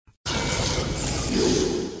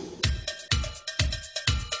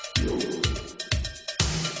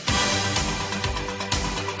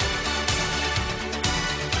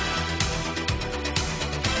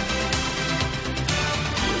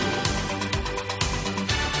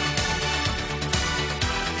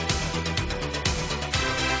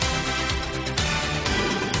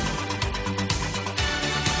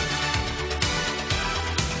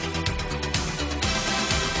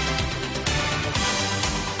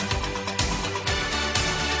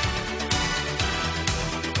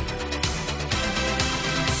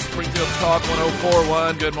Talk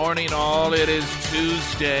 104.1. Good morning, all. It is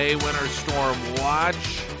Tuesday. Winter Storm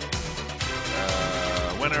Watch.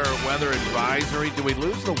 Winter Weather Advisory. Do we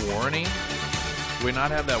lose the warning? Do we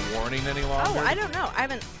not have that warning any longer? Oh, I don't know. I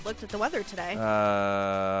haven't looked at the weather today.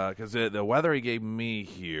 Because the weather he gave me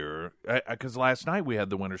here, because last night we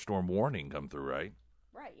had the Winter Storm warning come through, right?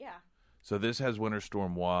 Right, yeah. So this has Winter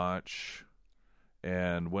Storm Watch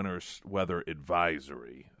and Winter Weather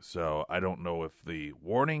Advisory. So I don't know if the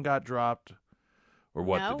warning got dropped or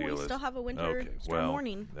what the deal is. No, we still have a winter storm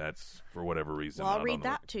warning. That's for whatever reason. Well, I'll read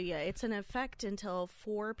that to you. It's in effect until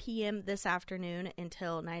 4 p.m. this afternoon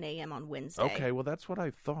until 9 a.m. on Wednesday. Okay, well, that's what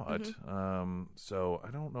I thought. So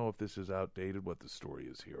I don't know if this is outdated, what the story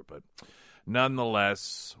is here. But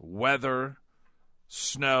nonetheless, weather,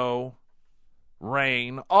 snow,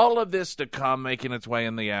 rain, all of this to come, making its way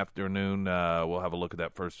in the afternoon. We'll have a look at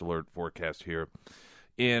that first alert forecast here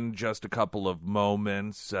in just a couple of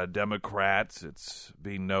moments. Democrats, it's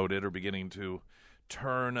being noted, are beginning to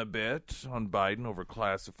turn a bit on Biden over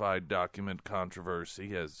classified document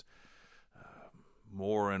controversy as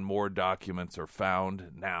more and more documents are found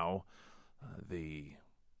now. The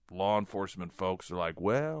law enforcement folks are like,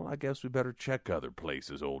 well, I guess we better check other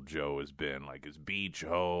places old Joe has been, like his beach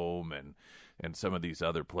home and some of these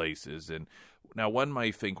other places. And now one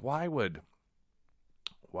might think, why would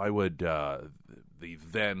the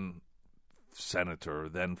then senator,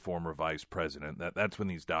 then former vice president, that's when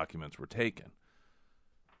these documents were taken,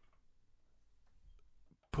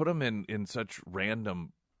 put them in such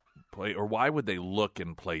random place, or why would they look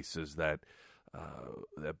in places that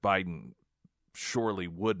Biden surely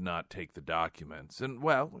would not take the documents? And,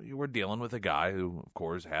 well, you were dealing with a guy who, of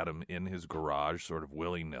course, had them in his garage sort of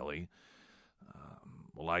willy-nilly,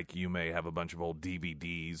 like you may have a bunch of old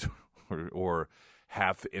DVDs or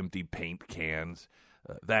half-empty paint cans,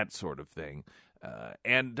 that sort of thing,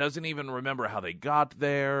 and doesn't even remember how they got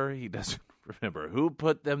there. He doesn't remember who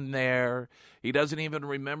put them there. He doesn't even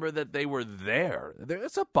remember that they were there.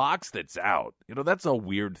 It's a box that's out. You know, that's a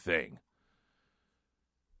weird thing.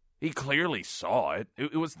 He clearly saw it.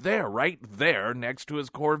 It was there, right there, next to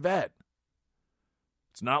his Corvette.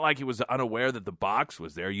 It's not like he was unaware that the box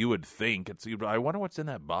was there. You would think. I wonder what's in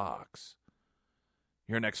that box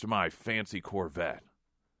here next to my fancy Corvette.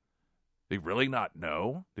 Did he really not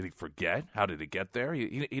know? Did he forget? How did it get there?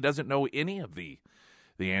 He doesn't know any of the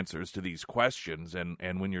answers to these questions.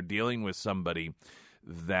 And when you're dealing with somebody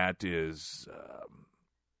that is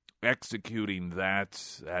executing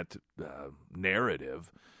that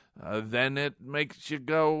narrative, then it makes you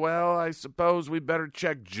go, well, I suppose we better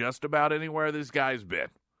check just about anywhere this guy's been.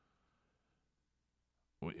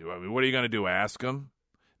 What are you going to do, ask him?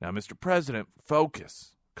 Now, Mr. President,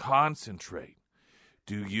 focus, concentrate.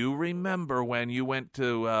 Do you remember when you went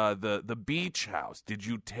to the beach house? Did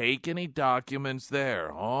you take any documents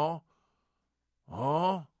there, huh?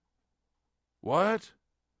 Huh? What?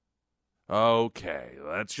 Okay,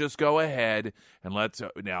 let's just go ahead and let's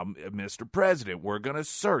now, Mr. President, we're going to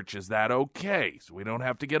search. Is that okay? So we don't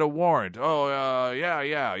have to get a warrant. Oh,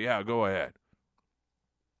 yeah, go ahead.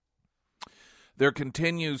 There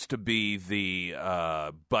continues to be the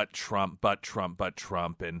but Trump,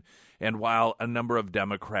 and while a number of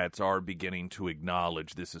Democrats are beginning to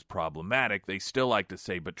acknowledge this is problematic, they still like to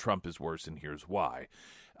say, but Trump is worse, and here's why.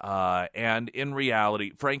 And in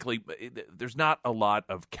reality, frankly, there's not a lot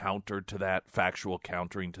of counter to that, factual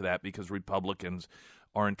countering to that, because Republicans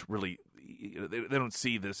aren't really, they don't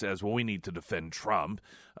see this as, well, we need to defend Trump.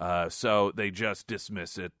 So they just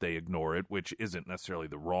dismiss it, they ignore it, which isn't necessarily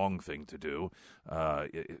the wrong thing to do.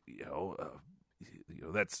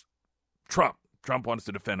 That's Trump. Trump wants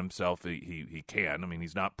to defend himself. He can. I mean,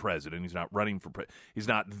 he's not president. He's not running for he's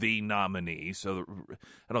not the nominee. So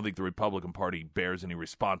I don't think the Republican Party bears any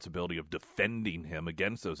responsibility of defending him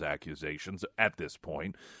against those accusations at this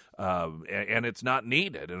point. And it's not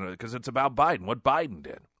needed because it's about Biden, what Biden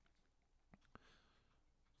did.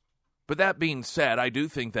 But that being said, I do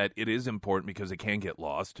think that it is important, because it can get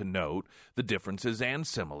lost, to note the differences and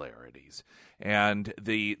similarities. And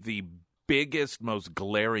the biggest, most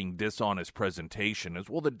glaring dishonest presentation is,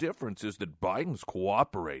 well, the difference is that Biden's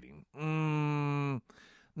cooperating.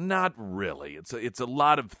 Not really. It's a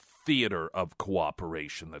lot of theater of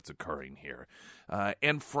cooperation that's occurring here.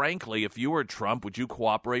 And frankly, if you were Trump, would you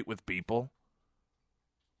cooperate with people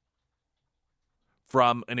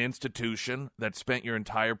from an institution that spent your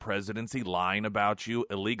entire presidency lying about you,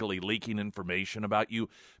 illegally leaking information about you,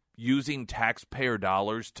 using taxpayer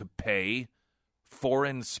dollars to pay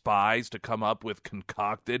foreign spies to come up with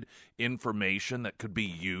concocted information that could be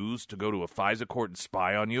used to go to a FISA court and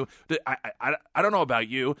spy on you? I don't know about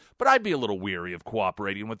you, but I'd be a little weary of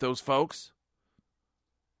cooperating with those folks.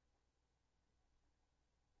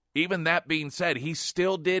 Even that being said, he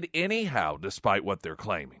still did anyhow, despite what they're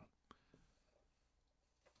claiming.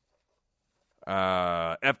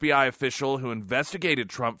 FBI official who investigated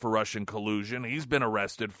Trump for Russian collusion, he's been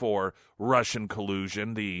arrested for Russian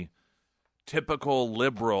collusion. The typical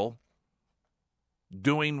liberal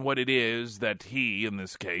doing what it is that he, in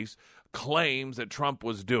this case, claims that Trump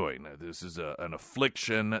was doing. This is an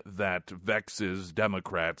affliction that vexes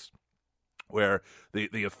Democrats, where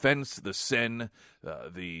the offense, the sin,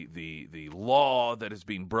 the law that is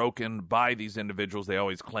being broken by these individuals, they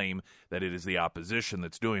always claim that it is the opposition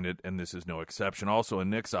that's doing it, and this is no exception. Also, in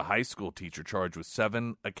Nix, a high school teacher charged with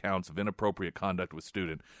 7 accounts of inappropriate conduct with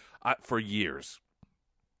student. For years,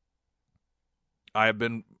 I have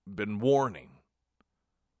been warning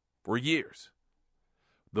for years.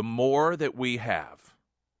 The more that we have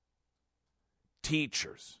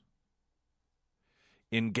teachers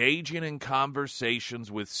engaging in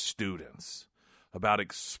conversations with students about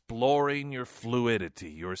exploring your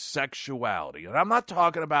fluidity, your sexuality, and I'm not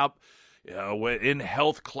talking about in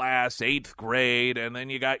health class, 8th grade, and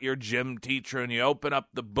then you got your gym teacher and you open up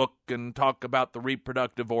the book and talk about the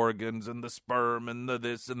reproductive organs and the sperm and the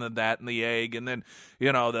this and the that and the egg and then,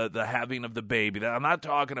 the having of the baby. I'm not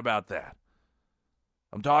talking about that.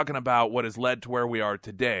 I'm talking about what has led to where we are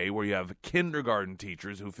today, where you have kindergarten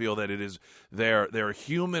teachers who feel that it is their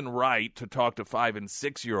human right to talk to 5- and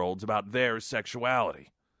 6-year-olds about their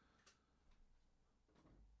sexuality.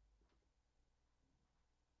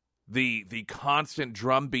 The constant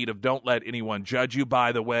drumbeat of don't let anyone judge you,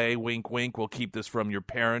 by the way, wink, wink, we'll keep this from your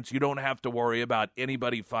parents. You don't have to worry about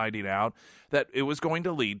anybody finding out, that it was going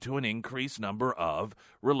to lead to an increased number of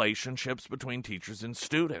relationships between teachers and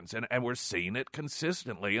students. And we're seeing it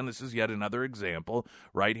consistently, and this is yet another example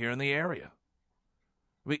right here in the area.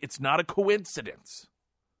 I mean, it's not a coincidence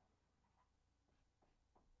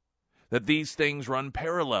that these things run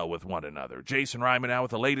parallel with one another. Jason Ryman now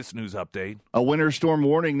with the latest news update. A winter storm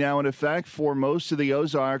warning now in effect for most of the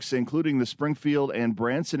Ozarks, including the Springfield and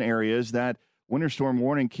Branson areas. That winter storm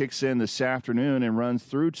warning kicks in this afternoon and runs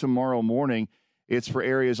through tomorrow morning. It's for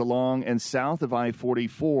areas along and south of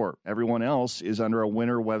I-44. Everyone else is under a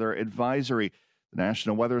winter weather advisory. The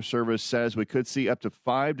National Weather Service says we could see up to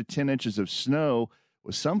 5 to 10 inches of snow,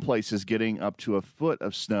 with some places getting up to a foot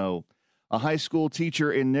of snow. A high school teacher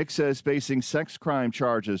in Nixa is facing sex crime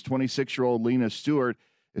charges. 26-year-old Lena Stewart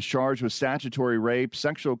is charged with statutory rape,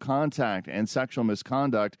 sexual contact, and sexual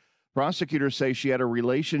misconduct. Prosecutors say she had a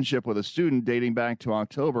relationship with a student dating back to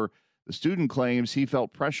October. The student claims he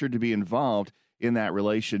felt pressured to be involved in that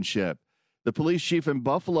relationship. The police chief in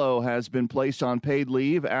Buffalo has been placed on paid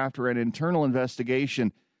leave after an internal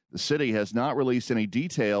investigation. The city has not released any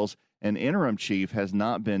details. An interim chief has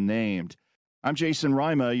not been named. I'm Jason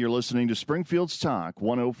Rima. You're listening to Springfield's Talk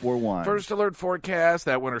 104.1. First alert forecast,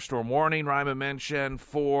 that winter storm warning Rima mentioned,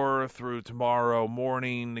 4 through tomorrow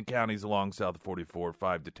morning. The counties along south of 44,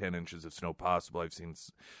 5 to 10 inches of snow possible. I've seen,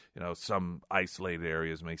 some isolated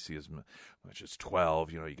areas may see as much as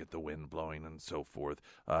 12. You get the wind blowing and so forth.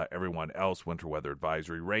 Everyone else, winter weather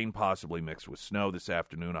advisory. Rain possibly mixed with snow this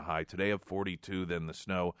afternoon, a high today of 42. Then the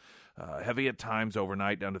snow heavy at times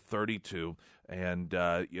overnight down to 32. And,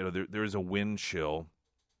 there is a wind chill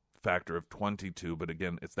factor of 22, but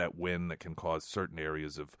again, it's that wind that can cause certain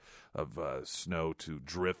areas of snow to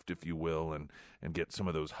drift, if you will, and get some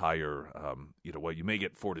of those higher, you may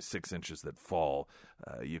get 4 to 6 inches that fall.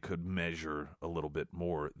 You could measure a little bit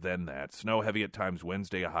more than that. Snow heavy at times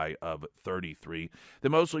Wednesday, a high of 33.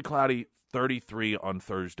 Then mostly cloudy, 33 on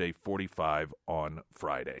Thursday, 45 on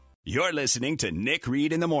Friday. You're listening to Nick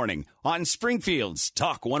Reed in the Morning on Springfield's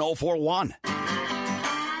Talk 104.1.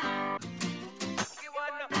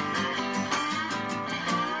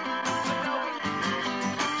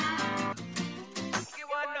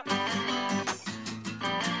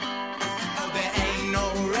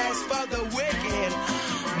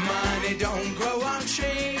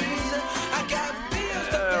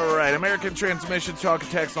 American Transmission Talk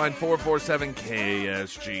and Text Line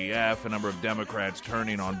 447-KSGF. A number of Democrats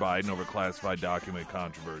turning on Biden over classified document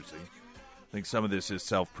controversy. I think some of this is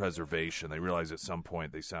self-preservation. They realize at some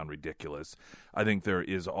point they sound ridiculous. I think there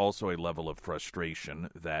is also a level of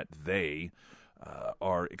frustration that they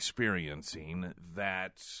are experiencing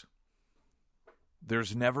that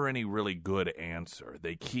there's never any really good answer.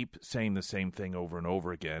 They keep saying the same thing over and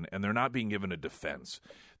over again, and they're not being given a defense.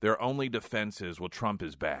 Their only defense is, well, Trump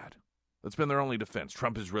is bad. That's been their only defense.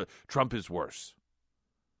 Trump is worse.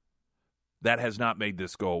 That has not made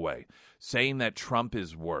this go away. Saying that Trump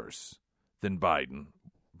is worse than Biden,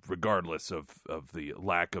 regardless of the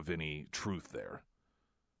lack of any truth there,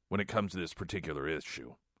 when it comes to this particular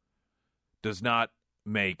issue, does not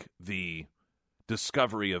make the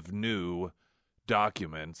discovery of new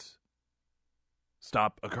documents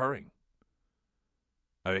stop occurring.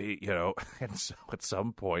 And so at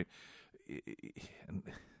some point,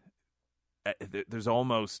 there's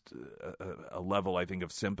almost a level, I think,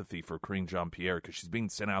 of sympathy for Karine Jean-Pierre because she's being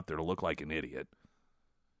sent out there to look like an idiot.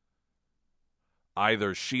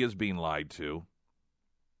 Either she is being lied to,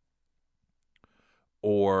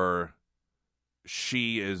 or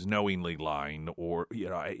she is knowingly lying, or,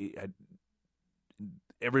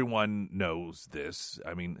 everyone knows this.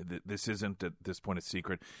 I mean, this isn't at this point a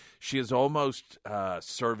secret. She is almost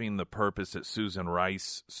serving the purpose that Susan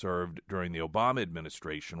Rice served during the Obama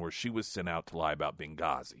administration, where she was sent out to lie about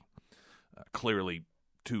Benghazi. Clearly,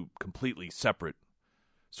 two completely separate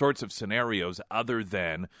sorts of scenarios, other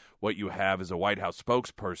than what you have as a White House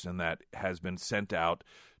spokesperson that has been sent out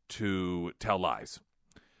to tell lies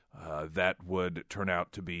that would turn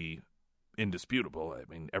out to be indisputable. I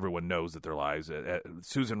mean, everyone knows that they're lies.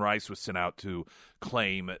 Susan Rice was sent out to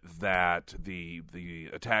claim that the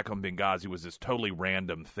attack on Benghazi was this totally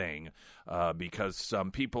random thing because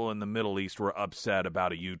some people in the Middle East were upset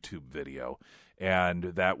about a YouTube video.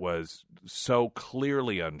 And that was so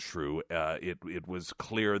clearly untrue. It was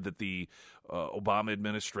clear that the Obama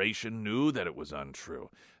administration knew that it was untrue.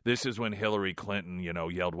 This is when Hillary Clinton,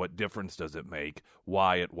 yelled, "What difference does it make?"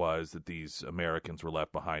 Why it was that these Americans were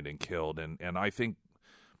left behind and killed. And I think,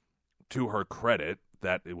 to her credit,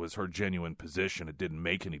 that it was her genuine position. It didn't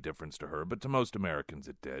make any difference to her, but to most Americans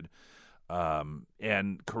it did.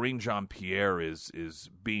 And Karine Jean-Pierre is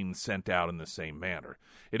being sent out in the same manner.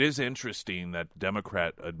 It is interesting that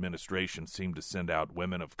Democrat administrations seem to send out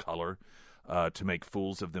women of color to make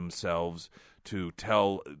fools of themselves, to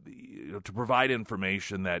provide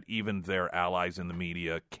information that even their allies in the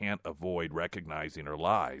media can't avoid recognizing are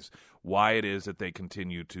lies. Why it is that they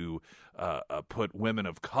continue to put women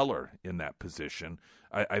of color in that position,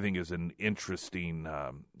 I think, is an interesting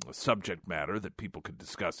subject matter that people could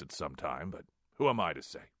discuss at some time, but who am I to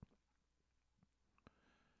say?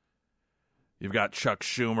 You've got Chuck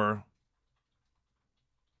Schumer,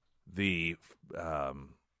 the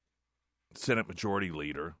Senate Majority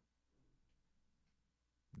Leader.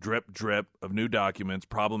 Drip, drip of new documents,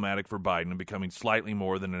 problematic for Biden and becoming slightly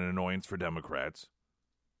more than an annoyance for Democrats.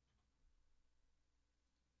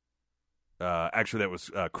 Actually, that was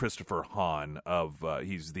Christopher Hahn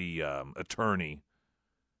he's the attorney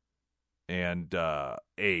and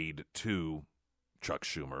aide to Chuck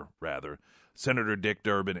Schumer, rather. Senator Dick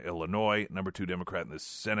Durbin, Illinois, number 2 Democrat in the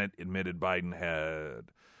Senate, admitted Biden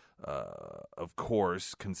had, of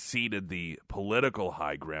course, conceded the political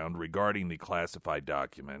high ground regarding the classified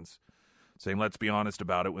documents, saying, let's be honest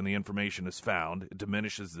about it, when the information is found, it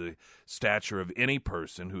diminishes the stature of any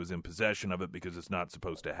person who is in possession of it because it's not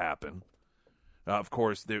supposed to happen. Of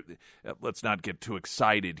course, let's not get too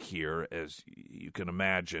excited here. As you can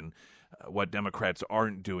imagine, what Democrats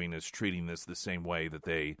aren't doing is treating this the same way that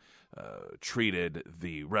they treated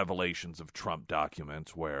the revelations of Trump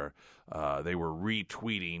documents, where they were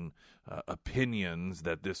retweeting opinions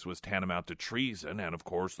that this was tantamount to treason. And, of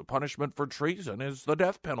course, the punishment for treason is the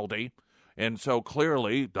death penalty. And so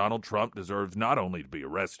clearly Donald Trump deserves not only to be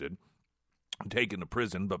arrested, taken to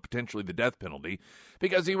prison, but potentially the death penalty,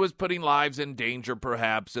 because he was putting lives in danger,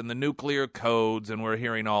 perhaps, and the nuclear codes, and we're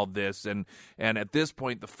hearing all this. And at this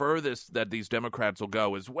point, the furthest that these Democrats will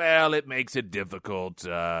go is, well, it makes it difficult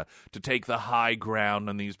to take the high ground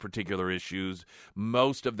on these particular issues.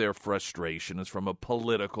 Most of their frustration is from a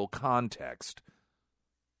political context.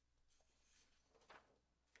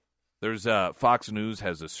 There's Fox News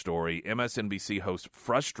has a story. MSNBC host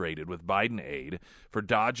frustrated with Biden aide for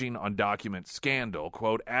dodging on document scandal.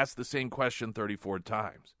 Quote, asked the same question 34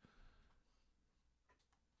 times.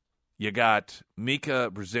 You got Mika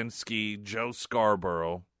Brzezinski, Joe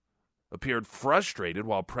Scarborough, appeared frustrated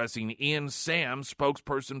while pressing Ian Sam,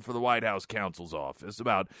 spokesperson for the White House counsel's office,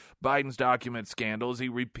 about Biden's document scandal as he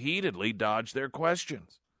repeatedly dodged their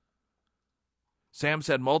questions. Sam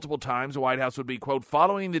said multiple times the White House would be, quote,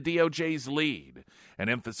 following the DOJ's lead, and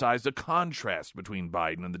emphasized a contrast between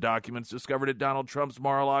Biden and the documents discovered at Donald Trump's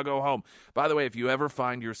Mar-a-Lago home. By the way, if you ever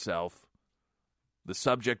find yourself the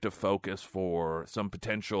subject of focus for some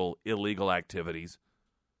potential illegal activities,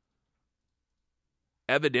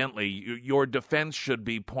 evidently your defense should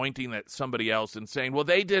be pointing at somebody else and saying, well,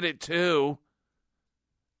 they did it too.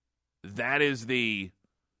 That's the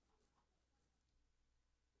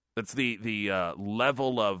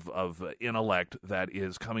level of intellect that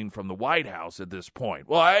is coming from the White House at this point.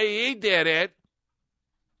 Well, he did it.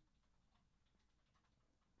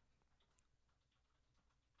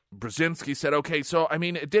 Brzezinski said, okay, so, I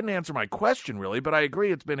mean, it didn't answer my question, really, but I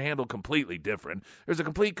agree it's been handled completely different. There's a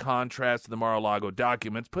complete contrast to the Mar-a-Lago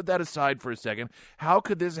documents. Put that aside for a second. How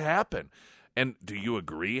could this happen? And do you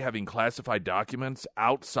agree having classified documents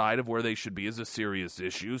outside of where they should be is a serious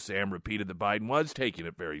issue? Sam repeated that Biden was taking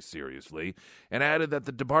it very seriously and added that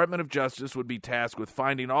the Department of Justice would be tasked with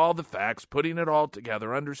finding all the facts, putting it all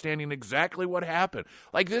together, understanding exactly what happened.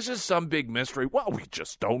 Like this is some big mystery. Well, we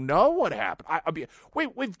just don't know what happened.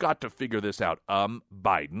 We've got to figure this out.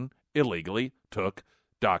 Biden illegally took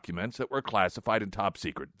documents that were classified and top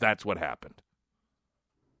secret. That's what happened.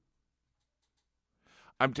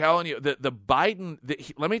 I'm telling you,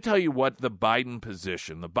 let me tell you what the Biden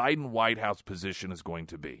position, the Biden White House position is going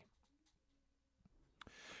to be.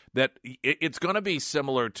 That it's going to be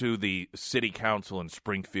similar to the city council in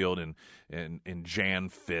Springfield and Jan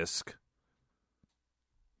Fisk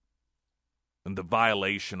and the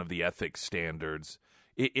violation of the ethics standards.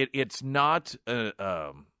 It's not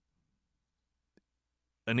an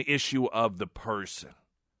issue of the person.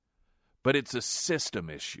 But it's a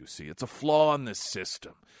system issue, see. It's a flaw in the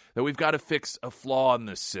system. That we've got to fix a flaw in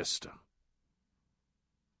the system.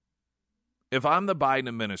 If I'm the Biden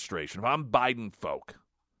administration, if I'm Biden folk,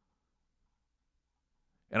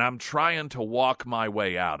 and I'm trying to walk my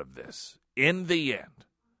way out of this, in the end,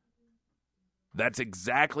 that's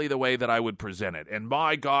exactly the way that I would present it. And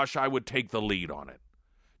my gosh, I would take the lead on it.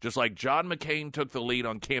 Just like John McCain took the lead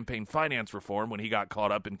on campaign finance reform when he got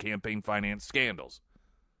caught up in campaign finance scandals.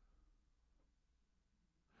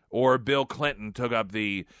 Or Bill Clinton took up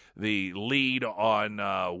the lead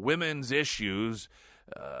on women's issues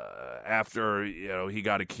after he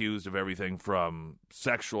got accused of everything from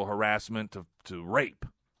sexual harassment to rape.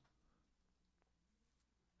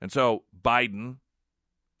 And so Biden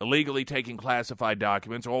illegally taking classified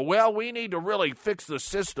documents. Well, we need to really fix the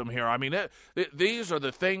system here. I mean, these are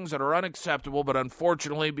the things that are unacceptable, but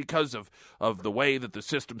unfortunately, because of the way that the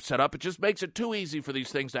system's set up, it just makes it too easy for these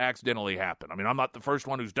things to accidentally happen. I mean, I'm not the first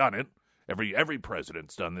one who's done it. Every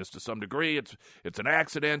president's done this to some degree. It's an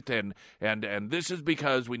accident, and this is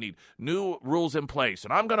because we need new rules in place.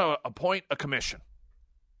 And I'm going to appoint a commission.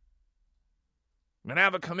 I'm going to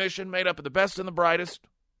have a commission made up of the best and the brightest,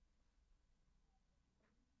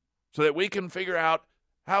 so that we can figure out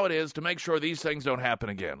how it is to make sure these things don't happen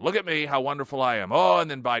again. Look at me, how wonderful I am. Oh, and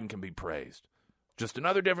then Biden can be praised. Just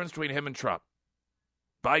another difference between him and Trump.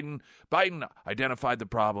 Biden identified the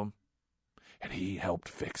problem, and he helped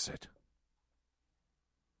fix it.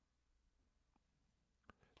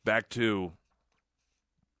 Back to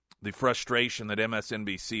the frustration that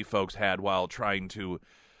MSNBC folks had while trying to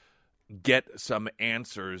get some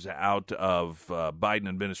answers out of Biden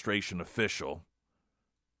administration official.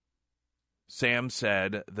 Sam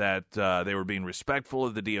said that they were being respectful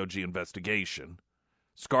of the DOJ investigation.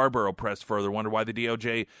 Scarborough pressed further, wondered why the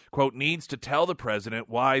DOJ, quote, needs to tell the president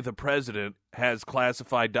why the president has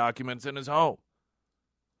classified documents in his home.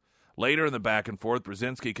 Later in the back and forth,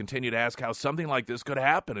 Brzezinski continued to ask how something like this could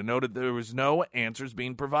happen and noted there was no answers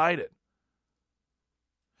being provided.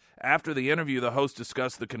 After the interview, the host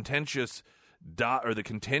discussed the continuous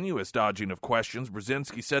dodging of questions.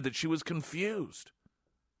 Brzezinski said that she was confused.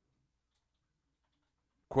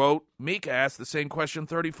 Quote, Mika asked the same question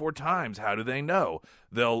 34 times. How do they know?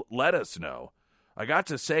 They'll let us know. I got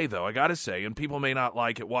to say, and people may not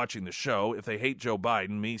like it watching the show if they hate Joe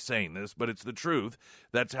Biden, me saying this, but it's the truth.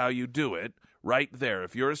 That's how you do it. Right there.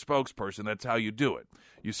 If you're a spokesperson, that's how you do it.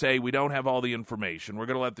 You say, we don't have all the information. We're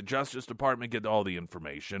going to let the Justice Department get all the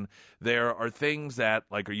information. There are things that,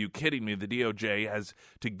 like, are you kidding me? The DOJ has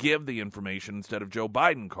to give the information instead of Joe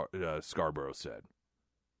Biden, Scarborough said.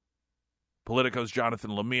 Politico's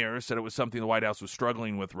Jonathan Lemire said it was something the White House was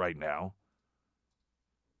struggling with right now.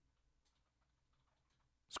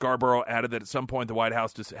 Scarborough added that at some point the White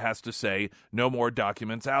House has to say no more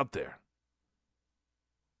documents out there.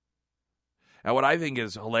 And what I think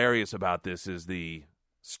is hilarious about this is the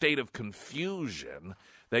state of confusion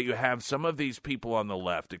that you have some of these people on the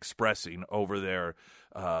left expressing over their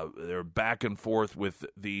back and forth with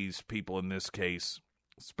these people, in this case,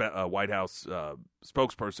 White House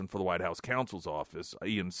spokesperson for the White House counsel's office,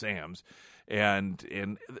 Ian Sams,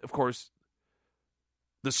 and of course,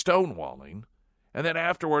 the stonewalling. And then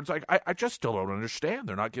afterwards, like, I just still don't understand.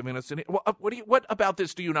 They're not giving us any. Well, what about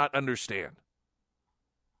this do you not understand?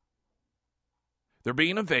 They're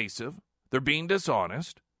being evasive. They're being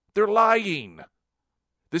dishonest. They're lying.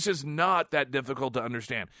 This is not that difficult to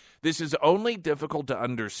understand. This is only difficult to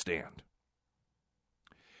understand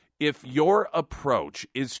if your approach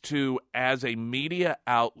is to, as a media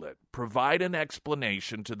outlet, provide an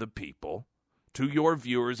explanation to the people, to your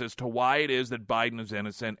viewers, as to why it is that Biden is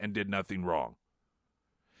innocent and did nothing wrong.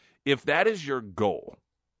 If that is your goal,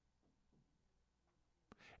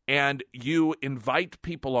 and you invite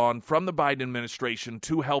people on from the Biden administration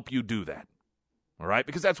to help you do that, all right?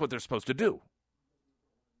 Because that's what they're supposed to do.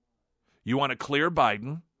 You want to clear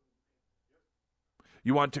Biden.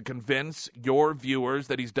 You want to convince your viewers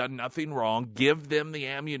that he's done nothing wrong. Give them the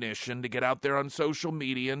ammunition to get out there on social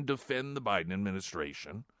media and defend the Biden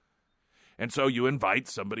administration. And so you invite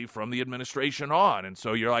somebody from the administration on. And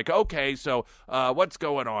so you're like, okay, so what's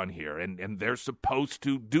going on here? And they're supposed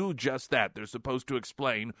to do just that. They're supposed to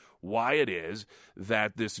explain why it is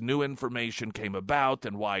that this new information came about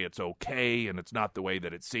and why it's okay and it's not the way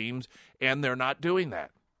that it seems. And they're not doing that.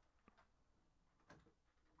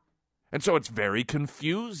 And so it's very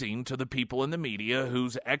confusing to the people in the media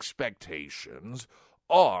whose expectations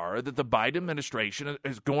are that the Biden administration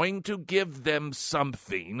is going to give them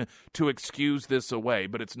something to excuse this away,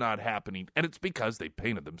 but it's not happening. And it's because they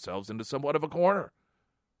painted themselves into somewhat of a corner.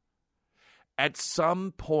 At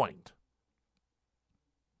some point,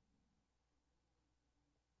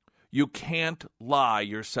 you can't lie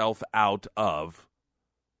yourself out of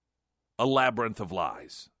a labyrinth of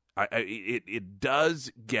lies. It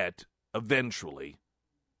does get eventually,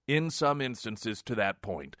 in some instances, to that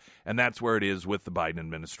point. And that's where it is with the Biden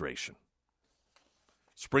administration.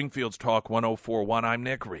 Springfield's Talk 104.1, I'm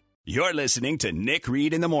Nick Reed. You're listening to Nick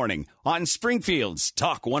Reed in the Morning on Springfield's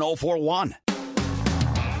Talk 104.1.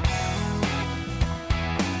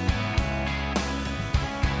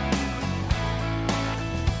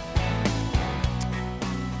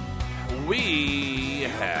 We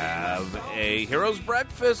have a Heroes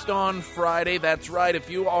Breakfast on Friday. That's right. If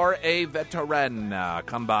you are a veteran,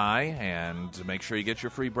 come by and make sure you get your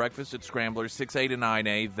free breakfast at Scramblers 6A to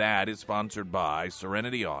 9A. That is sponsored by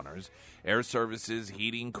Serenity Honors, Air Services,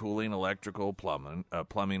 Heating, Cooling, Electrical,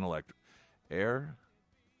 Air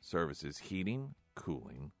Services, Heating,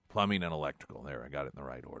 Cooling, Plumbing, and Electrical. There, I got it in the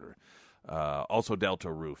right order. Also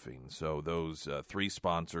Delta Roofing. So those three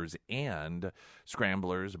sponsors and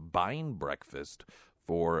Scramblers buying breakfast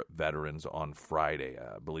for veterans on Friday.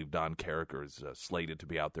 I believe Don Carricker is slated to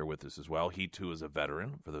be out there with us as well. He, too, is a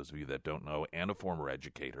veteran, for those of you that don't know, and a former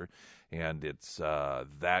educator. And it's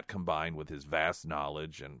that combined with his vast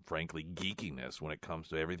knowledge and, frankly, geekiness when it comes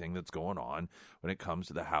to everything that's going on, when it comes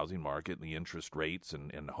to the housing market and the interest rates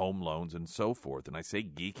and home loans and so forth. And I say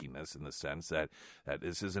geekiness in the sense that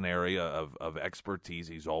this is an area of expertise.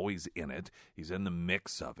 He's always in it. He's in the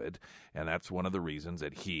mix of it. And that's one of the reasons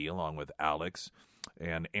that he, along with Alex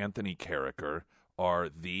and Anthony Carricker, are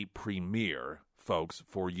the premier folks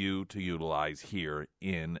for you to utilize here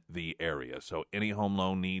in the area. So any home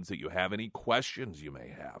loan needs that you have, any questions you may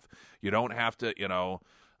have, you don't have to,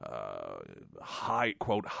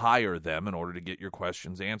 hire them in order to get your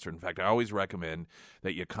questions answered. In fact, I always recommend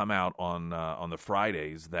that you come out on the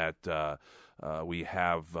Fridays that we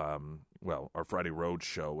have our Friday Road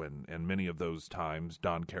Show, and many of those times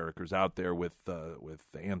Don Carricker's out there with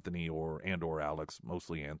Anthony or Alex,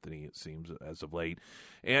 mostly Anthony it seems as of late,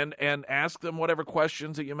 and ask them whatever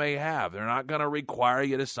questions that you may have. They're not going to require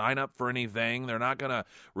you to sign up for anything. They're not going to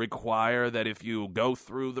require that if you go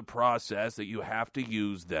through the process that you have to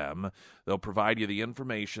use them. They'll provide you the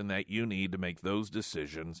information that you need to make those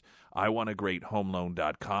decisions.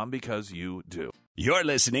 iwantagreathomeloan.com, because you do. You're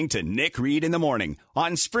listening to Nick Reed in the Morning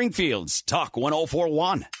on Springfield's Talk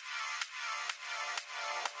 104.1.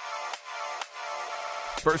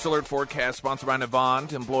 First Alert Forecast sponsored by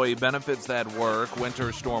Navant. Employee benefits that work.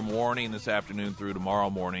 Winter storm warning this afternoon through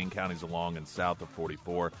tomorrow morning. Counties along and south of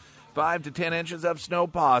 44. 5 to 10 inches of snow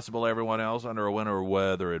possible. Everyone else under a winter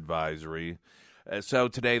weather advisory. So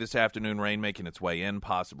today, this afternoon, rain making its way in,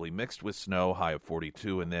 possibly mixed with snow, high of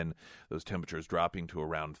 42, and then those temperatures dropping to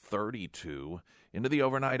around 32 into the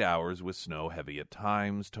overnight hours with snow heavy at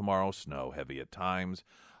times. Tomorrow, snow heavy at times,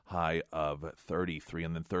 high of 33.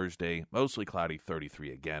 And then Thursday, mostly cloudy,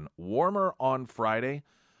 33 again. Warmer on Friday,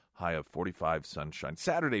 high of 45, sunshine.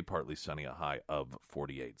 Saturday, partly sunny, a high of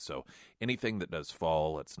 48. So anything that does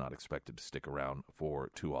fall, it's not expected to stick around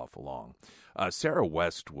for too awful long. Sarah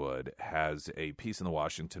Westwood has a piece in the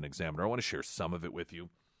Washington Examiner. I want to share some of it with you.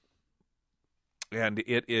 And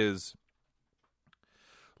it is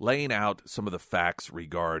laying out some of the facts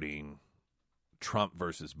regarding Trump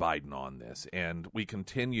versus Biden on this. And we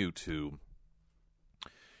continue to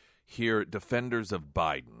hear defenders of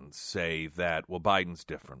Biden say that, well, Biden's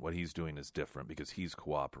different. What he's doing is different because he's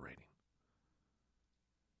cooperating.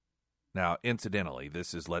 Now, incidentally,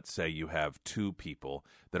 this is, let's say you have two people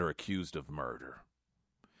that are accused of murder.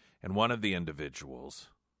 And one of the individuals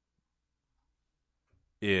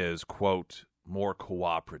is, quote, more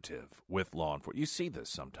cooperative with law enforcement. You see this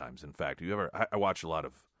sometimes. In fact, I watch a lot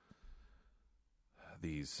of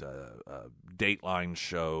these Dateline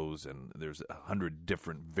shows, and there's 100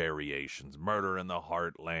 different variations. Murder in the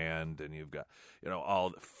Heartland, and you've got,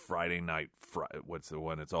 all the Friday night. What's the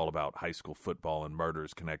one? It's all about high school football and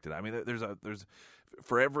murders connected. I mean, there's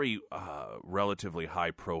for every relatively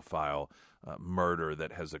high profile murder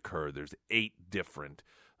that has occurred, there's 8 different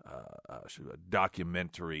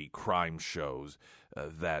documentary crime shows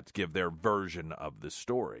that give their version of the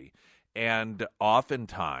story. And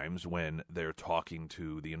oftentimes when they're talking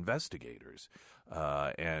to the investigators,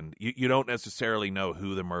 and you don't necessarily know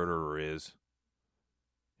who the murderer is,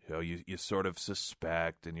 you sort of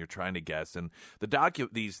suspect, and you're trying to guess. And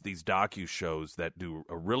these docu shows that do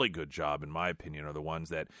a really good job, in my opinion, are the ones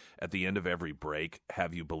that at the end of every break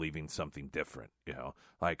have you believing something different.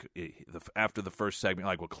 Like after the first segment,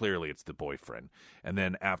 like, well, clearly it's the boyfriend, and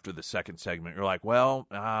then after the second segment, you're like, well,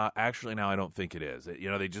 actually, now I don't think it is.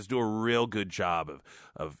 They just do a real good job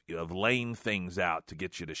of laying things out to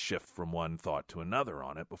get you to shift from one thought to another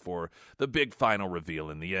on it before the big final reveal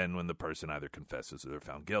in the end, when the person either confesses or they're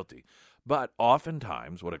found guilty. But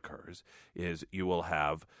oftentimes what occurs is you will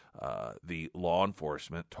have the law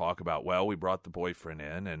enforcement talk about, well, we brought the boyfriend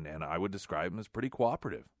in, and I would describe him as pretty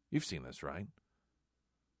cooperative. You've seen this, right?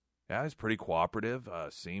 Yeah, he's pretty cooperative,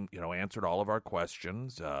 answered all of our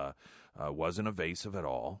questions, wasn't evasive at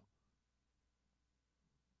all.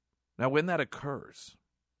 Now, when that occurs,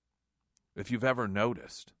 if you've ever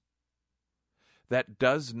noticed, that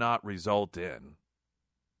does not result in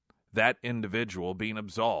that individual being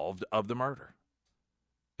absolved of the murder.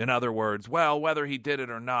 In other words, well, whether he did it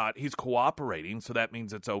or not, he's cooperating, so that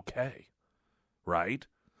means it's okay, right?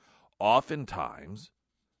 Oftentimes,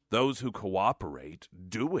 those who cooperate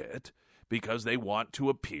do it because they want to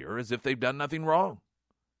appear as if they've done nothing wrong.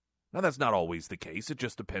 Now, that's not always the case. It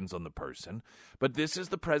just depends on the person. But this is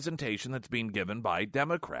the presentation that's being given by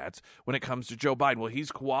Democrats when it comes to Joe Biden. Well,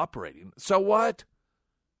 he's cooperating. So what?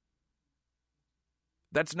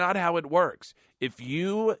 That's not how it works. If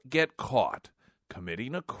you get caught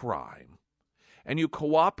committing a crime and you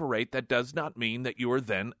cooperate, that does not mean that you are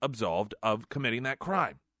then absolved of committing that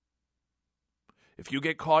crime. If you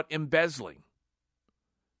get caught embezzling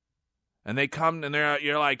and they come and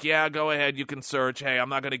you're like, yeah, go ahead, you can search. Hey, I'm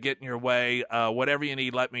not going to get in your way. Whatever you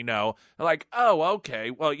need, let me know. They're like, oh,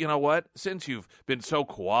 okay. Well, you know what? Since you've been so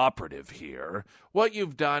cooperative here, what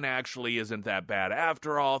you've done actually isn't that bad.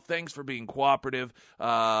 After all, thanks for being cooperative.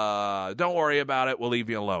 Don't worry about it. We'll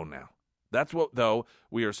leave you alone now. That's what, though,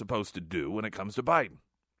 we are supposed to do when it comes to Biden.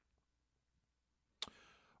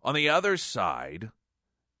 On the other side,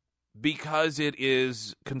 because it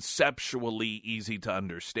is conceptually easy to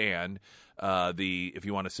understand, if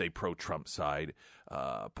you want to say pro-Trump side,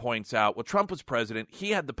 points out, well, Trump was president.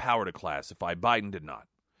 He had the power to classify. Biden did not.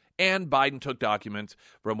 And Biden took documents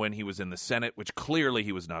from when he was in the Senate, which clearly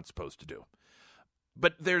he was not supposed to do.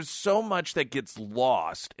 But there's so much that gets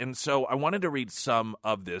lost, and so I wanted to read some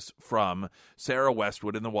of this from Sarah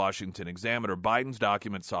Westwood in the Washington Examiner. Biden's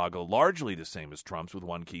document saga, largely the same as Trump's, with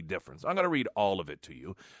one key difference. I'm going to read all of it to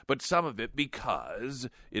you, but some of it because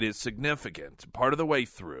it is significant. Part of the way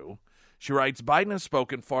through, she writes, Biden has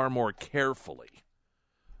spoken far more carefully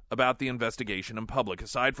about the investigation in public.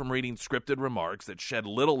 Aside from reading scripted remarks that shed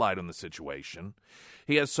little light on the situation,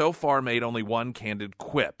 he has so far made only one candid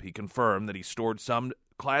quip. He confirmed that he stored some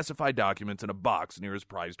classified documents in a box near his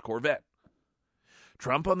prized Corvette.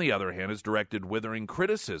 Trump, on the other hand, has directed withering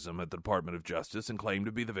criticism at the Department of Justice and claimed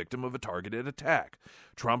to be the victim of a targeted attack.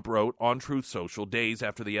 Trump wrote on Truth Social days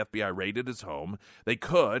after the FBI raided his home, they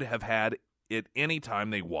could have had it any time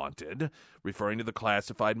they wanted, referring to the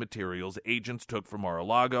classified materials agents took from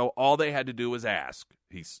Mar-a-Lago. All they had to do was ask,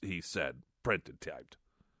 he said, printed, typed.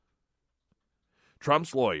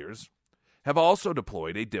 Trump's lawyers have also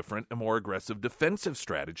deployed a different and more aggressive defensive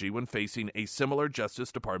strategy when facing a similar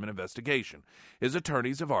Justice Department investigation. His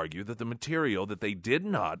attorneys have argued that the material that they did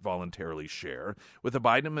not voluntarily share with the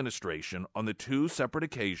Biden administration on the two separate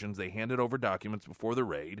occasions they handed over documents before the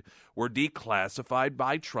raid were declassified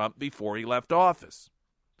by Trump before he left office.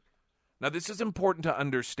 Now, this is important to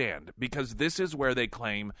understand because this is where they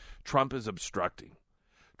claim Trump is obstructing.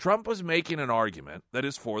 Trump was making an argument that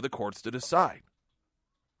is for the courts to decide.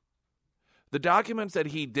 The documents that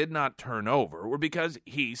he did not turn over were because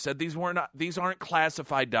he said these aren't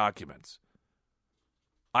classified documents.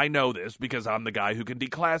 I know this because I'm the guy who can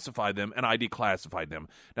declassify them, and I declassified them.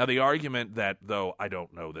 Now, the argument that, though I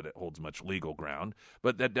don't know that it holds much legal ground,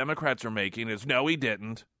 but that Democrats are making is, no, he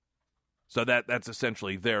didn't. So that's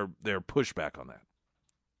essentially their pushback on that.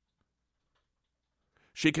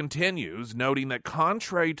 She continues, noting that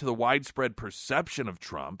contrary to the widespread perception of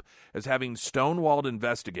Trump as having stonewalled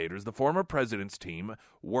investigators, the former president's team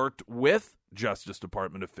worked with Justice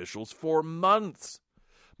Department officials for months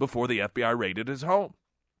before the FBI raided his home.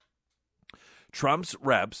 Trump's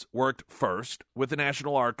reps worked first with the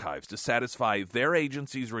National Archives to satisfy their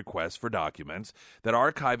agency's request for documents that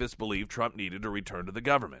archivists believed Trump needed to return to the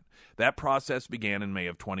government. That process began in May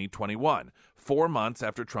of 2021, 4 months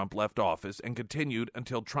after Trump left office, and continued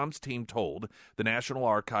until Trump's team told the National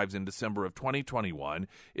Archives in December of 2021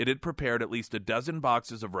 it had prepared at least a dozen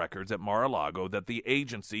boxes of records at Mar-a-Lago that the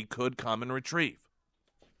agency could come and retrieve.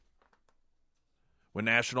 When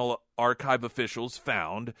National Archive officials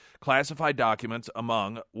found classified documents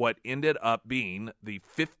among what ended up being the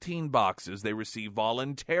 15 boxes they received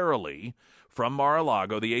voluntarily from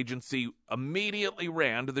Mar-a-Lago, the agency immediately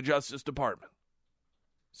ran to the Justice Department.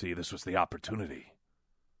 See, this was the opportunity.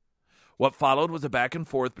 What followed was a back and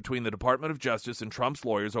forth between the Department of Justice and Trump's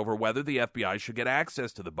lawyers over whether the FBI should get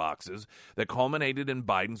access to the boxes that culminated in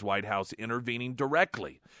Biden's White House intervening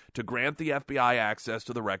directly to grant the FBI access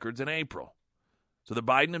to the records in April. So the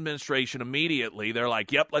Biden administration immediately, they're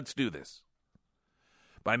like, yep, let's do this.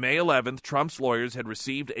 By May 11th, Trump's lawyers had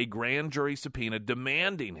received a grand jury subpoena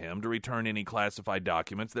demanding him to return any classified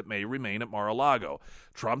documents that may remain at Mar-a-Lago.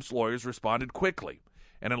 Trump's lawyers responded quickly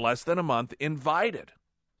and in less than a month invited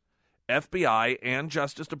FBI and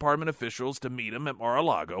Justice Department officials to meet him at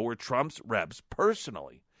Mar-a-Lago, where Trump's reps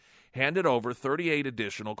personally handed over 38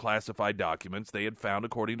 additional classified documents they had found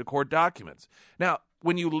according to court documents. Now,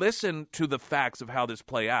 when you listen to the facts of how this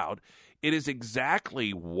play out, it is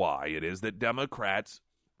exactly why it is that Democrats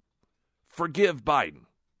forgive Biden.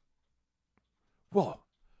 Well,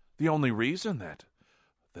 the only reason that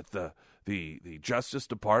the Justice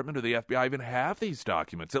Department or the FBI even have these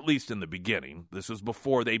documents, at least in the beginning, this was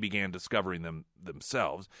before they began discovering them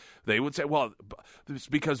themselves, they would say, well, it's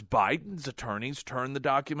because Biden's attorneys turned the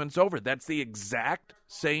documents over. That's the exact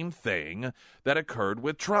same thing that occurred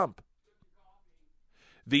with Trump.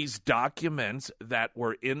 These documents that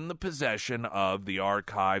were in the possession of the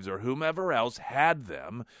archives or whomever else had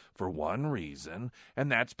them for one reason,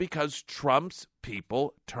 and that's because Trump's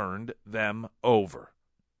people turned them over.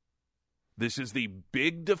 This is the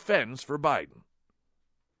big defense for Biden.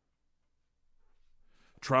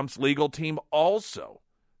 Trump's legal team also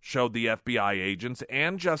showed the FBI agents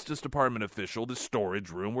and Justice Department official the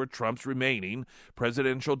storage room where Trump's remaining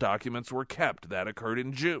presidential documents were kept. That occurred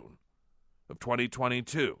in June of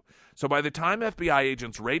 2022. So by the time FBI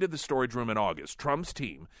agents raided the storage room in August, Trump's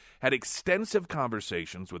team had extensive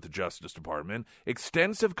conversations with the Justice Department,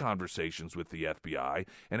 extensive conversations with the FBI,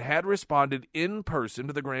 and had responded in person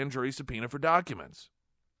to the grand jury subpoena for documents.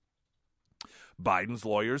 Biden's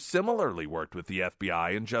lawyers similarly worked with the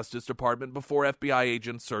FBI and Justice Department before FBI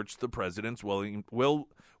agents searched the president's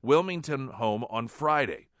Wilmington home on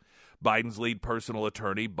Friday. Biden's lead personal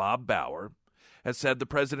attorney, Bob Bauer, has said the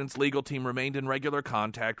president's legal team remained in regular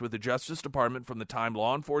contact with the Justice Department from the time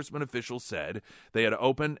law enforcement officials said they had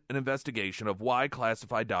opened an investigation of why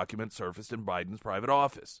classified documents surfaced in Biden's private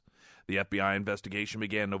office. The FBI investigation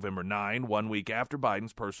began November 9, 1 week after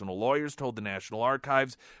Biden's personal lawyers told the National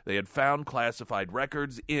Archives they had found classified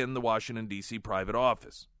records in the Washington, D.C. private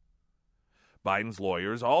office. Biden's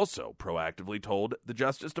lawyers also proactively told the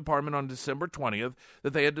Justice Department on December 20th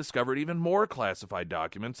that they had discovered even more classified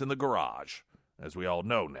documents in the garage. As we all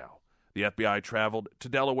know now, the FBI traveled to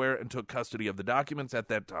Delaware and took custody of the documents at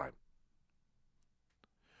that time.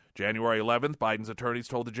 January 11th, Biden's attorneys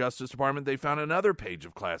told the Justice Department they found another page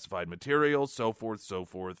of classified material, so forth, so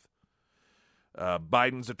forth.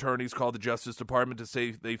 Biden's attorneys called the Justice Department to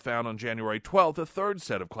say they found on January 12th a third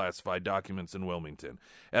set of classified documents in Wilmington.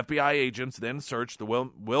 FBI agents then searched the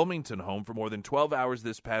Wilmington home for more than 12 hours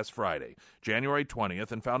this past Friday, January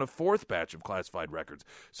 20th, and found a fourth batch of classified records.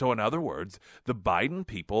 So in other words, the Biden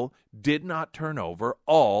people did not turn over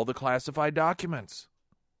all the classified documents.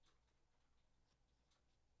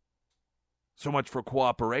 So much for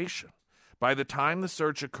cooperation. By the time the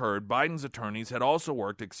search occurred, Biden's attorneys had also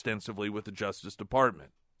worked extensively with the Justice Department.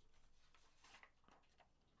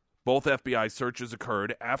 Both FBI searches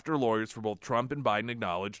occurred after lawyers for both Trump and Biden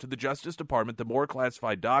acknowledged to the Justice Department that more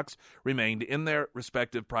classified docs remained in their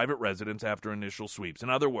respective private residence after initial sweeps. In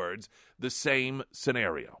other words, the same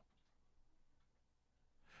scenario.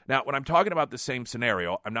 Now, when I'm talking about the same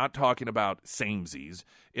scenario, I'm not talking about samesies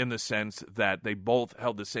in the sense that they both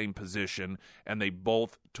held the same position and they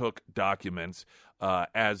both took documents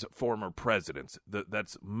as former presidents.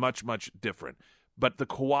 That's much, much different. But the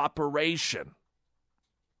cooperation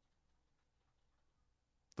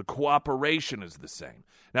is the same.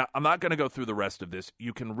 Now, I'm not going to go through the rest of this.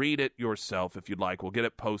 You can read it yourself if you'd like. We'll get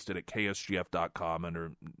it posted at ksgf.com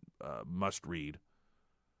under must read.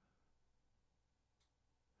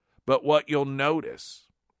 But what you'll notice,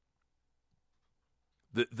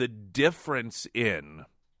 the difference in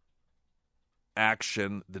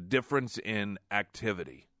action, the difference in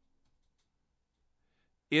activity,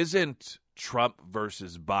 isn't Trump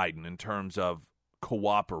versus Biden in terms of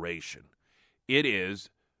cooperation. It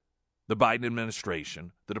is the Biden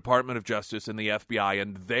administration, the Department of Justice, and the FBI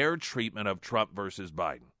and their treatment of Trump versus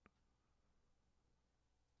Biden.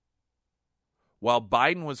 While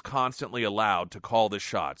Biden was constantly allowed to call the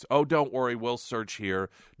shots. Oh, don't worry, we'll search here.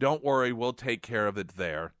 Don't worry, we'll take care of it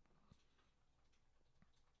there.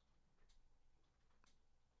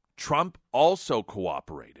 Trump also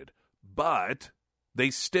cooperated, but they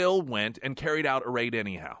still went and carried out a raid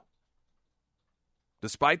anyhow.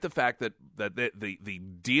 Despite the fact that the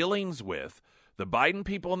dealings with the Biden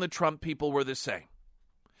people and the Trump people were the same.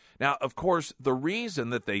 Now, of course, the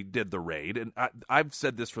reason that they did the raid, and I've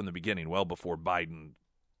said this from the beginning, well before Biden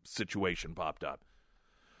situation popped up,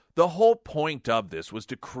 the whole point of this was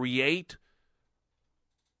to create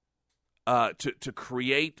to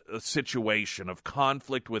create a situation of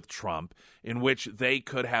conflict with Trump in which they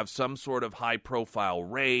could have some sort of high-profile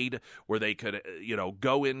raid where they could,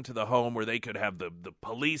 go into the home, where they could have the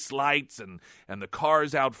police lights and the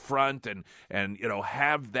cars out front and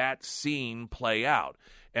have that scene play out.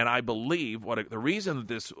 And I believe the reason that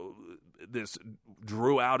this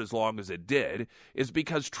drew out as long as it did is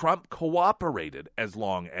because Trump cooperated as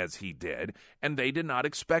long as he did, and they did not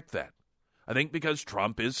expect that. I think because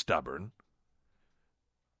Trump is stubborn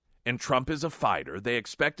and Trump is a fighter, they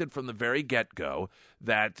expected from the very get-go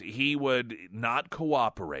that he would not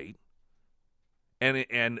cooperate,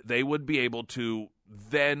 and they would be able to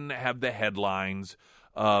then have the headlines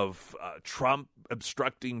of Trump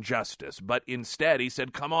obstructing justice. But instead, he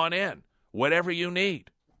said, come on in, whatever you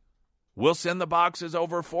need. We'll send the boxes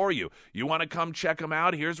over for you. You want to come check them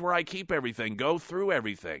out? Here's where I keep everything. Go through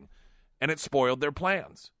everything. And it spoiled their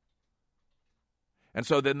plans. And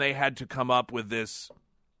so then they had to come up with this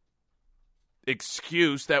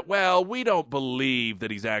excuse that, well, we don't believe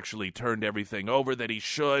that he's actually turned everything over, that he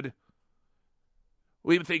should.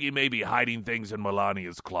 We think he may be hiding things in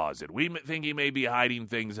Melania's closet. We think he may be hiding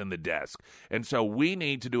things in the desk. And so we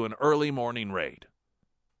need to do an early morning raid.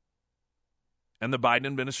 And the Biden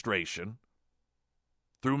administration,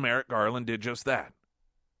 through Merrick Garland, did just that.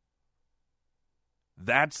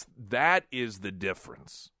 That is the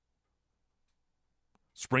difference.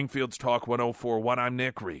 Springfield's Talk 104.1, I'm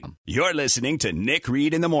Nick Reed. You're listening to Nick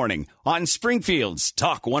Reed in the Morning on Springfield's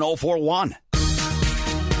Talk 104.1.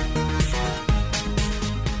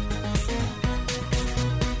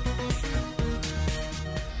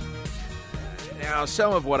 Now,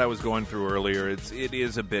 some of what I was going through earlier, it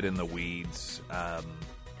is a bit in the weeds.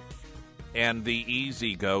 And the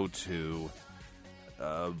easy go-to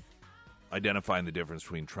identifying the difference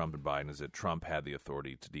between Trump and Biden is that Trump had the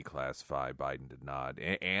authority to declassify, Biden did not.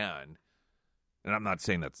 And I'm not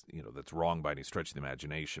saying that's wrong by any stretch of the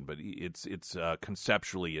imagination, but it's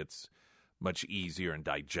conceptually it's much easier and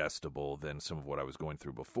digestible than some of what I was going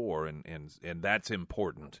through before, and that's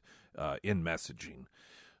important in messaging.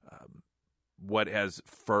 What has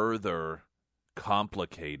further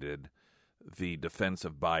complicated the defense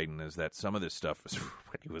of Biden is that some of this stuff was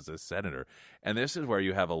when he was a senator. And this is where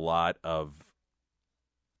you have a lot of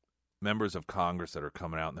members of Congress that are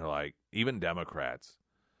coming out and they're like, even Democrats,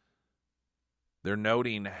 they're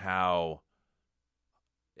noting how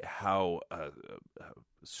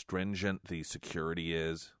stringent the security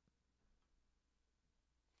is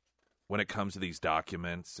when it comes to these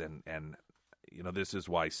documents, and you know, this is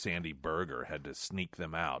why Sandy Berger had to sneak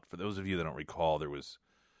them out. For those of you that don't recall, there was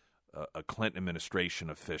a Clinton administration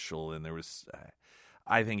official, and there was,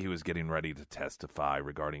 I think he was getting ready to testify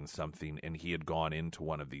regarding something, and he had gone into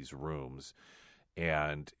one of these rooms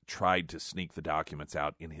and tried to sneak the documents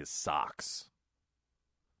out in his socks.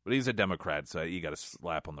 But he's a Democrat, so he got a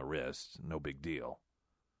slap on the wrist. No big deal.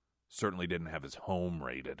 Certainly didn't have his home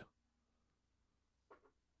raided.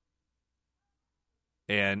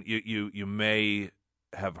 And you may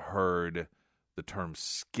have heard the term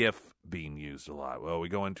skiff being used a lot. Well, we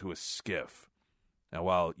go into a skiff. Now,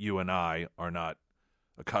 while you and I are not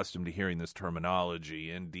accustomed to hearing this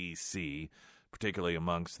terminology in D.C., particularly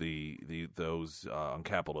amongst those on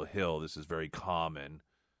Capitol Hill, this is very common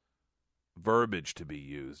verbiage to be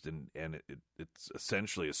used, and it's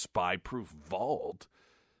essentially a spy-proof vault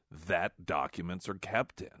that documents are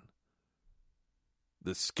kept in.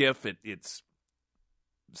 The skiff, it's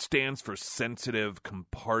stands for Sensitive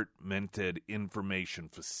Compartmented Information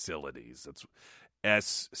Facilities.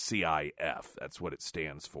 That's SCIF. That's what it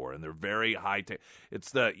stands for. And they're very high tech. It's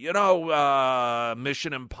the,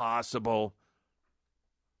 Mission Impossible,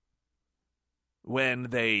 when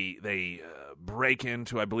they break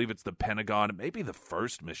into, I believe it's the Pentagon, maybe the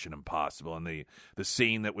first Mission Impossible, and the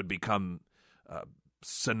scene that would become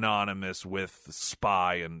synonymous with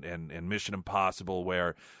Spy and Mission Impossible,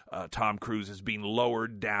 where Tom Cruise is being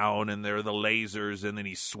lowered down and there are the lasers, and then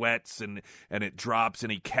he sweats and it drops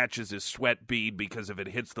and he catches his sweat bead, because if it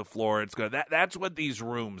hits the floor, it's going. That's what these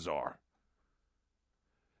rooms are.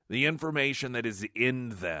 The information that is in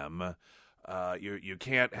them, you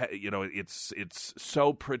can't, it's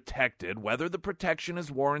so protected, whether the protection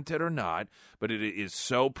is warranted or not, but it is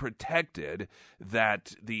so protected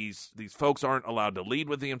that these folks aren't allowed to lead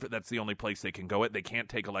with the info. That's the only place they can go. They can't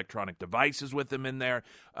take electronic devices with them in there,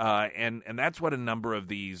 and that's what a number of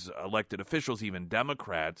these elected officials, even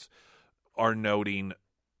Democrats, are noting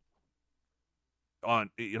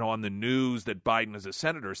on the news, that Biden as a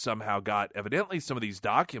senator somehow got evidently some of these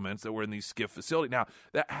documents that were in these skiff facilities. Now,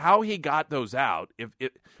 how he got those out,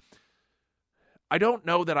 I don't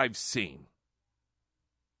know that I've seen.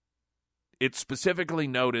 It's specifically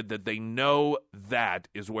noted that they know that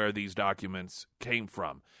is where these documents came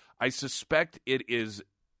from. I suspect it is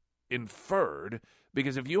inferred,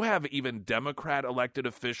 because if you have even Democrat elected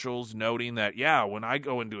officials noting that, when I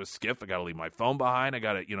go into a skiff, I got to leave my phone behind, I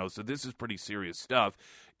got to, so this is pretty serious stuff,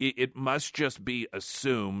 it must just be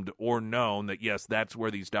assumed or known that, yes, that's where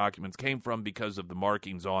these documents came from, because of the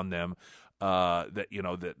markings on them, that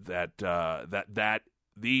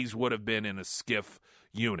these would have been in a skiff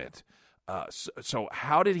unit. So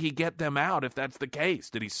how did he get them out if that's the case?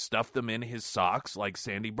 Did he stuff them in his socks like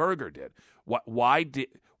Sandy Berger did? Why did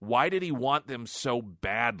he want them so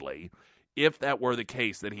badly, if that were the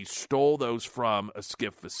case, that he stole those from a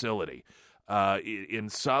skiff facility? In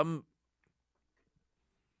some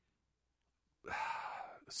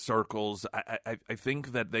circles, I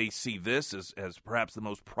think that they see this as perhaps the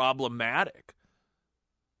most problematic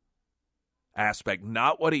aspect,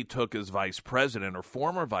 not what he took as vice president or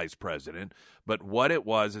former vice president, but what it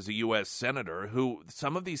was as a U.S. senator, who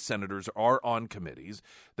some of these senators are on committees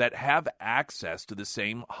that have access to the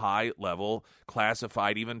same high-level,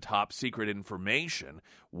 classified, even top-secret information,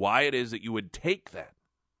 why it is that you would take that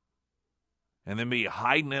and then be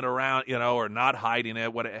hiding it around, or not hiding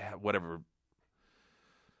it, whatever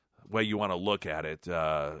way you want to look at it.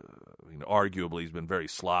 Arguably, he's been very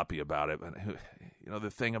sloppy about it, but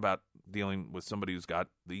the thing about dealing with somebody who's got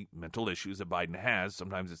the mental issues that Biden has,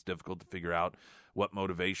 sometimes it's difficult to figure out what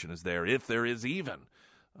motivation is there, if there is even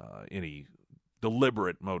any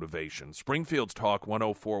deliberate motivation. Springfield's Talk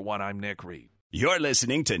 104.1, I'm Nick Reed. You're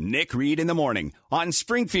listening to Nick Reed in the Morning on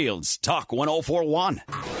Springfield's Talk 104.1.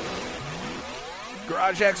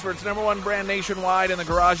 Garage Experts, #1 brand nationwide in the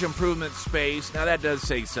garage improvement space. Now, that does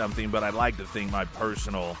say something, but I'd like to think my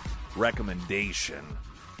personal recommendation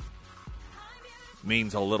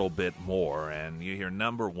means a little bit more. And you hear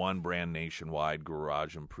 #1 brand nationwide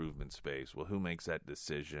garage improvement space. Well, who makes that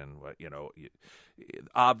decision? Well,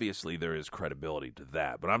 obviously there is credibility to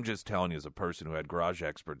that, but I'm just telling you, as a person who had Garage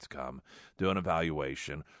Experts come, do an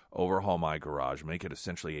evaluation, overhaul my garage, make it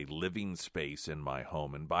essentially a living space in my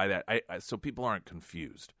home. And by that, so people aren't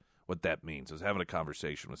confused what that means. I was having a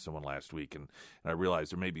conversation with someone last week, and I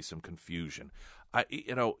realized there may be some confusion. I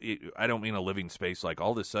don't mean a living space like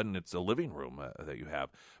all of a sudden it's a living room that you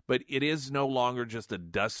have, but it is no longer just a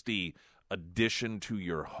dusty addition to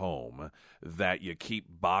your home that you keep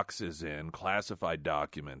boxes in, classified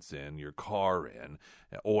documents in, your car in,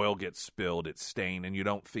 oil gets spilled, it's stained, and you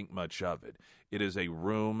don't think much of it. It is a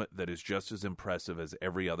room that is just as impressive as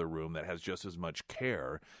every other room, that has just as much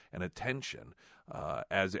care and attention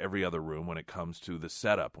as every other room when it comes to the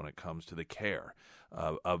setup, when it comes to the care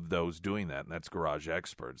of those doing that. And that's Garage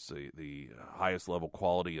Experts, the highest level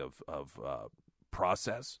quality of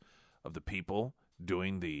process of the people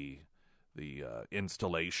doing the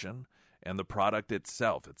installation and the product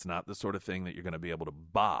itself. It's not the sort of thing that you're going to be able to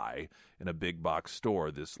buy in a big box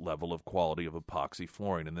store, this level of quality of epoxy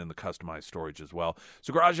flooring, and then the customized storage as well.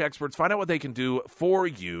 So Garage Experts, find out what they can do for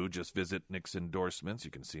you. Just visit Nick's Endorsements.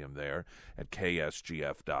 You can see them there at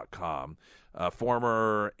ksgf.com.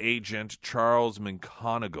 Former agent Charles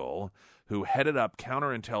McConigal, who headed up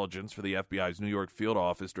counterintelligence for the FBI's New York field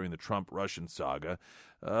office during the Trump-Russian saga,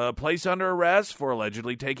 placed under arrest for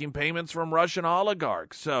allegedly taking payments from Russian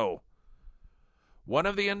oligarchs. So, one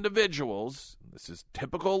of the individuals, this is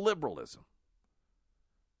typical liberalism,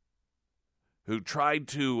 who tried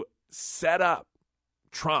to set up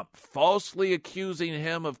Trump, falsely accusing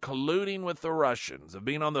him of colluding with the Russians, of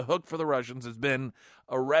being on the hook for the Russians, has been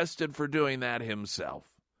arrested for doing that himself.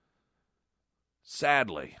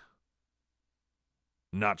 Sadly,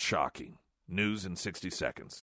 not shocking. News in 60 seconds.